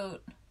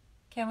cute.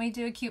 Can we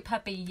do a cute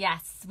puppy?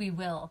 Yes, we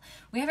will.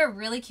 We have a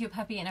really cute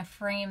puppy in a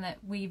frame that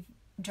we've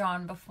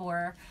drawn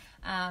before,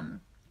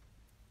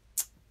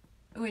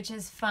 which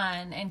is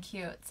fun and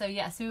cute. So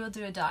yes, we will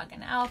do a dog.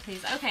 An owl,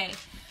 please. Okay.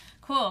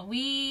 Cool.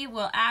 We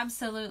will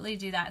absolutely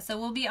do that. So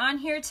we'll be on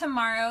here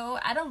tomorrow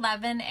at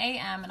 11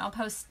 a.m. and I'll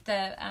post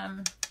the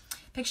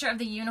picture of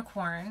the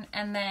unicorn.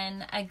 And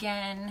then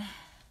again,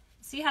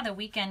 see how the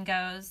weekend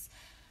goes.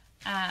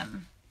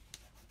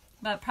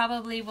 But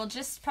probably we'll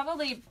just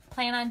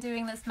plan on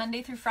doing this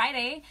Monday through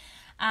Friday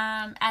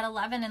at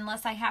 11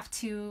 unless I have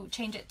to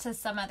change it to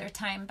some other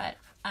time. But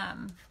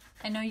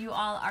I know you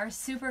all are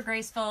super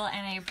graceful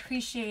and I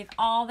appreciate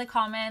all the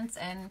comments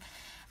and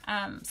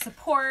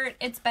support.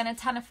 It's been a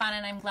ton of fun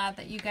and I'm glad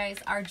that you guys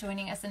are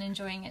joining us and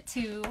enjoying it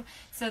too.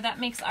 So that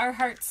makes our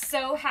hearts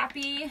so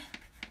happy.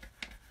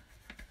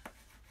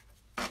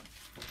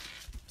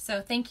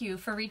 So thank you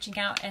for reaching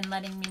out and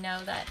letting me know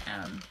that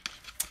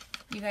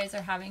You guys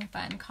are having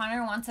fun.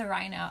 Connor wants a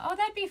rhino. Oh,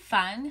 that'd be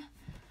fun.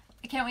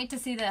 I can't wait to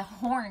see the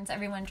horns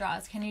everyone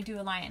draws. Can you do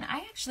a lion? I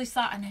actually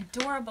saw an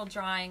adorable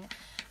drawing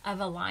of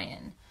a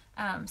lion.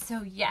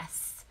 So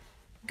yes,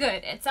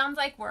 good. It sounds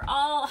like we're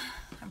all,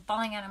 I'm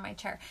falling out of my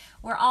chair.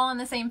 We're all on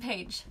the same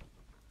page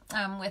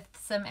with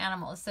some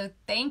animals. So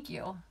thank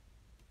you.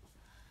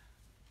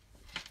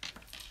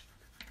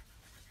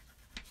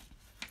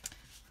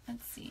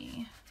 Let's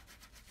see.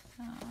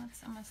 Oh,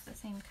 it's almost the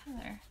same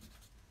color.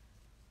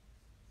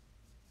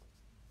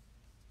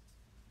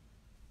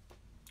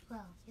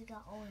 Well, you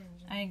got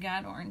orange. I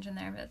got orange in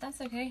there, but that's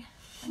okay.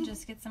 I'll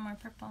just get some more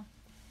purple.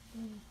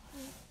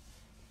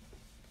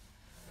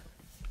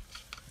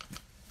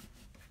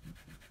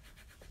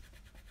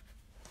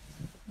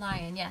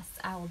 Lion, yes,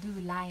 I will do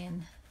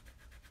lion.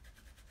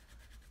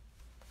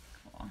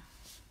 Cool.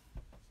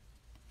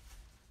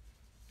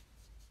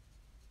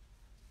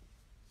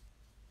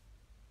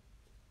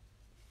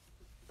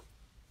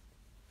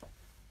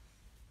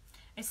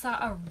 I saw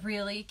a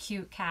really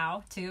cute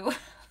cow too.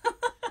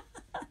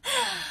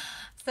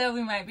 So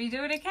we might be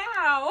doing a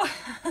cow.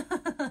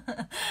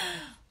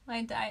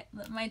 My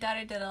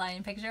daughter did a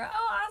lion picture.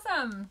 Oh,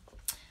 awesome.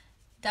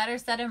 Daughter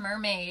said a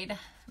mermaid.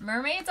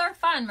 Mermaids are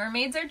fun.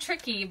 Mermaids are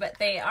tricky, but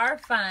they are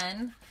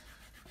fun.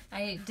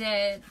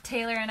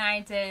 Taylor and I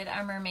did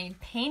a mermaid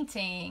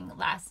painting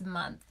last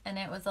month, and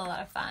it was a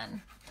lot of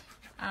fun.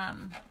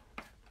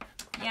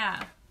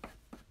 Yeah.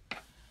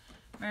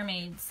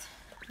 Mermaids.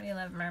 We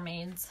love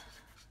mermaids.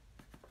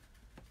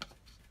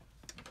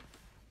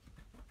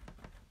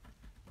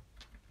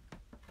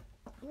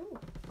 Ooh,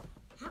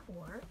 that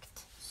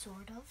worked,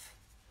 sort of.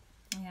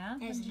 Yeah?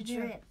 There's a What'd you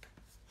do? drip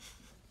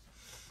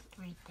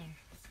right there,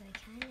 so I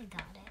kind of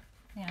got it.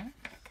 Yeah?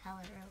 Color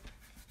over.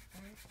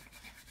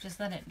 Just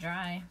let it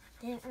dry.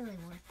 Didn't really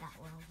work that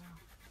well,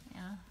 though.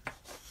 Yeah.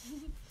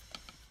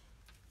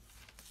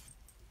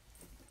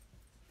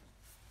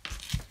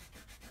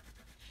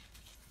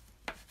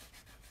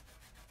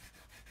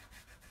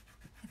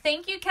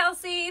 Thank you,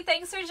 Kelsey.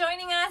 Thanks for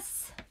joining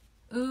us.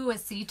 Ooh, a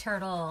sea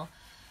turtle.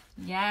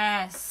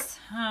 Yes.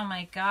 Oh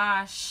my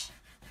gosh.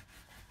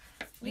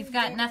 We've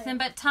got nothing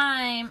but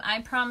time.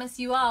 I promise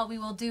you all we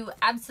will do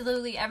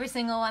absolutely every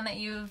single one that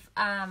you've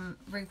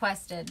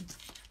requested.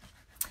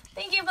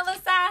 Thank you,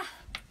 Melissa.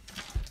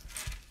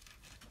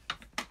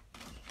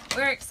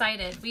 We're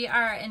excited. We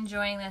are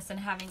enjoying this and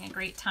having a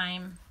great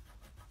time.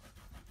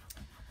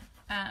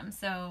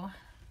 So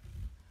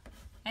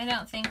I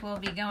don't think we'll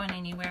be going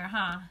anywhere,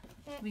 huh?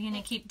 We're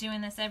gonna keep doing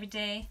this every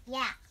day?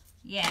 Yeah.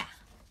 Yeah.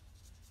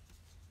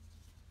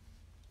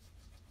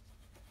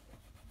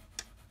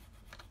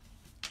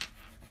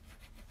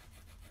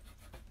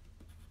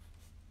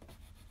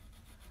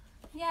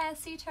 Yeah,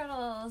 sea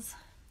turtles.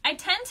 I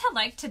tend to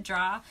like to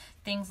draw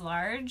things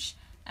large,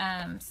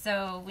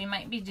 so we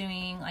might be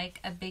doing like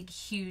a big,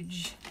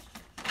 huge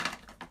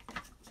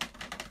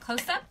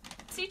close-up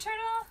sea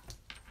turtle.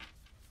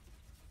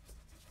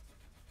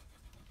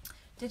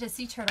 Did a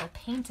sea turtle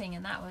painting,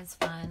 and that was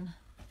fun.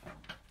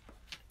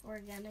 We're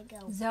gonna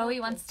go. Zoe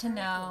wants to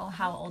know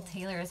how old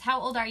Taylor is. How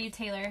old are you,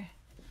 Taylor?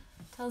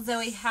 Tell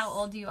Zoe how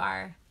old you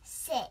are.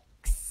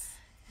 6.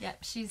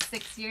 Yep, she's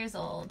 6 years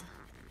old.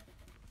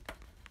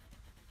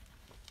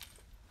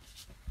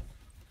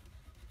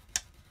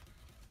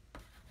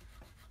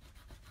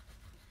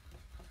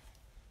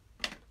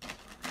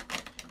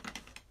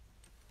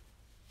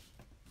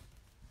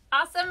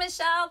 Awesome,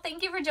 Michelle.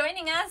 Thank you for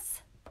joining us.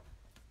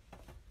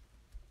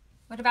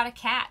 What about a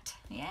cat?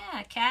 Yeah,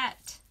 a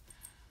cat.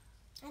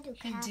 I do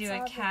Could cats do a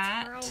all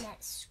cat. the time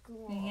at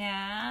school.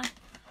 Yeah.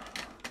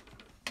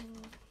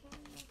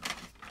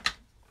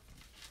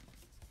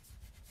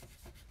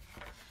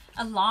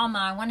 A llama.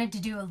 I wanted to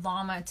do a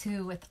llama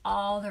too with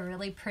all the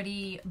really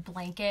pretty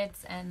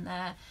blankets and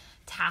the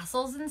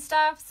tassels and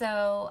stuff.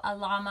 So a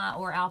llama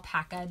or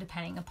alpaca,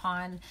 depending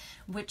upon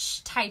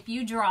which type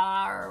you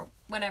draw or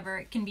whatever.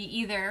 It can be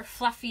either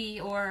fluffy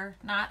or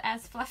not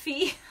as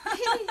fluffy.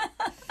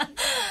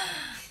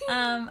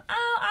 Oh,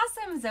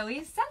 awesome.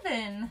 Zoe's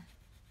 7.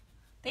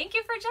 Thank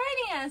you for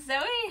joining us,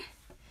 Zoe.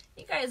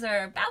 You guys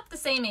are about the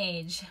same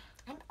age.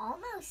 I'm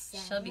almost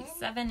 7. She'll be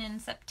 7 in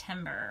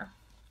September.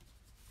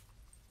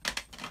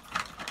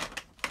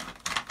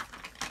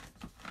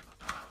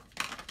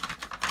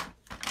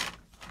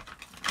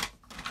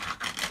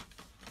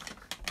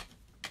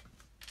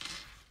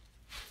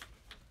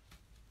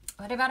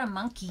 What about a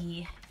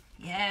monkey?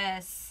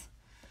 Yes.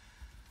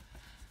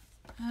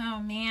 Oh,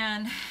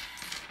 man.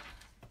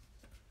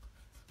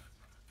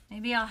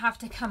 Maybe I'll have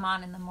to come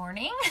on in the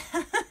morning.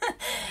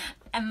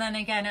 And then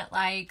again at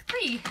like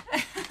 3.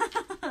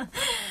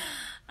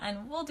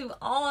 And we'll do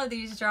all of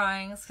these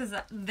drawings because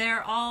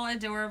they're all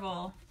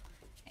adorable.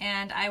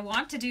 And I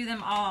want to do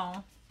them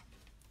all.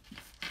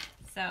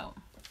 So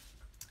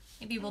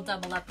maybe we'll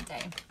double up a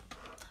day.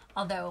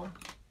 Although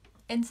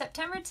in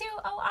September too.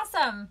 Oh,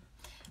 awesome.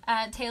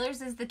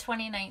 Taylor's is the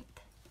 29th.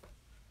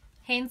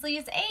 Hainsley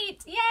is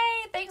 8. Yay!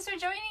 Thanks for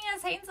joining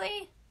us,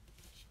 Hainsley.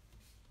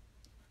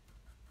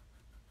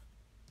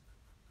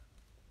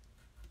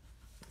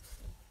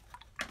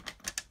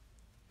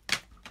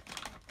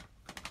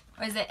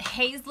 Or is it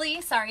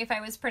Hazley? Sorry if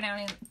I was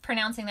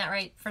pronouncing that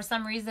right. For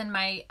some reason,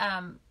 my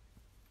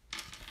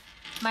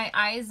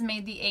eyes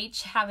made the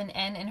H have an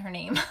N in her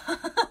name.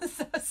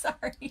 So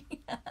sorry.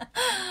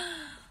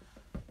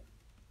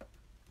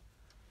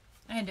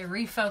 I had to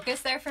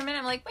refocus there for a minute.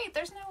 I'm like, wait,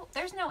 there's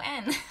no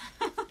N.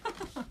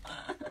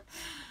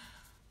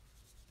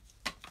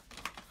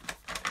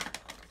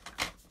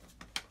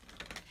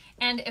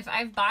 And if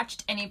I've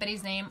botched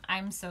anybody's name,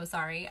 I'm so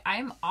sorry.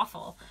 I'm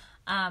awful.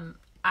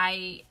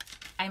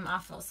 I'm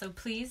awful. So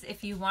please,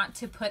 if you want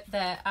to put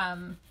the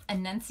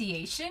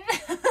enunciation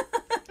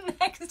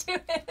next to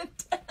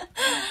it,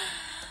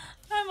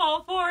 I'm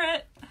all for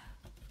it.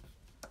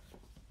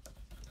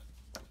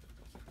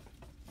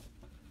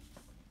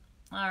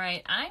 All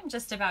right, I'm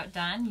just about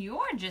done.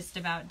 You're just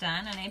about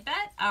done. And I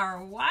bet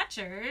our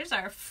watchers,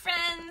 our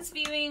friends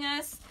viewing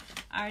us,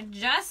 are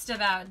just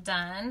about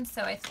done.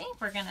 So I think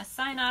we're going to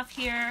sign off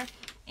here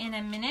in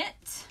a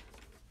minute.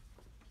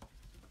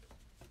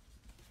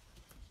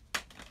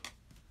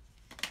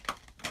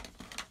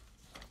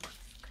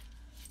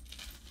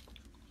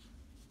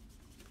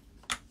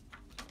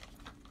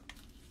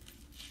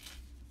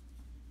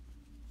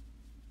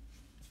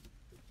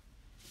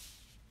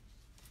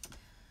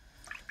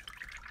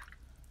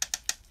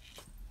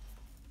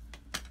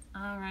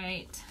 All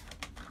right.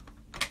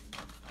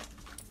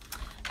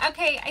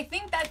 Okay, I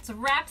think that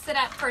wraps it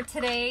up for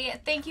today.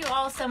 Thank you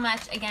all so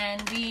much.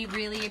 Again, we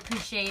really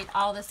appreciate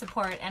all the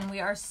support, and we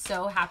are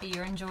so happy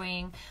you're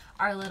enjoying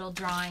our little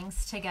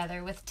drawings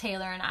together with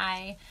Taylor and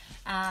I.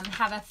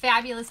 Have a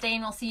fabulous day,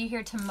 and we'll see you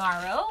here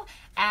tomorrow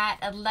at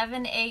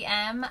 11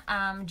 a.m.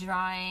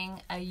 Drawing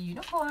a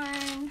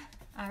unicorn.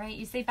 All right,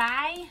 you say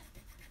bye.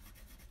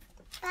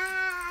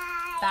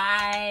 Bye.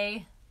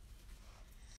 Bye.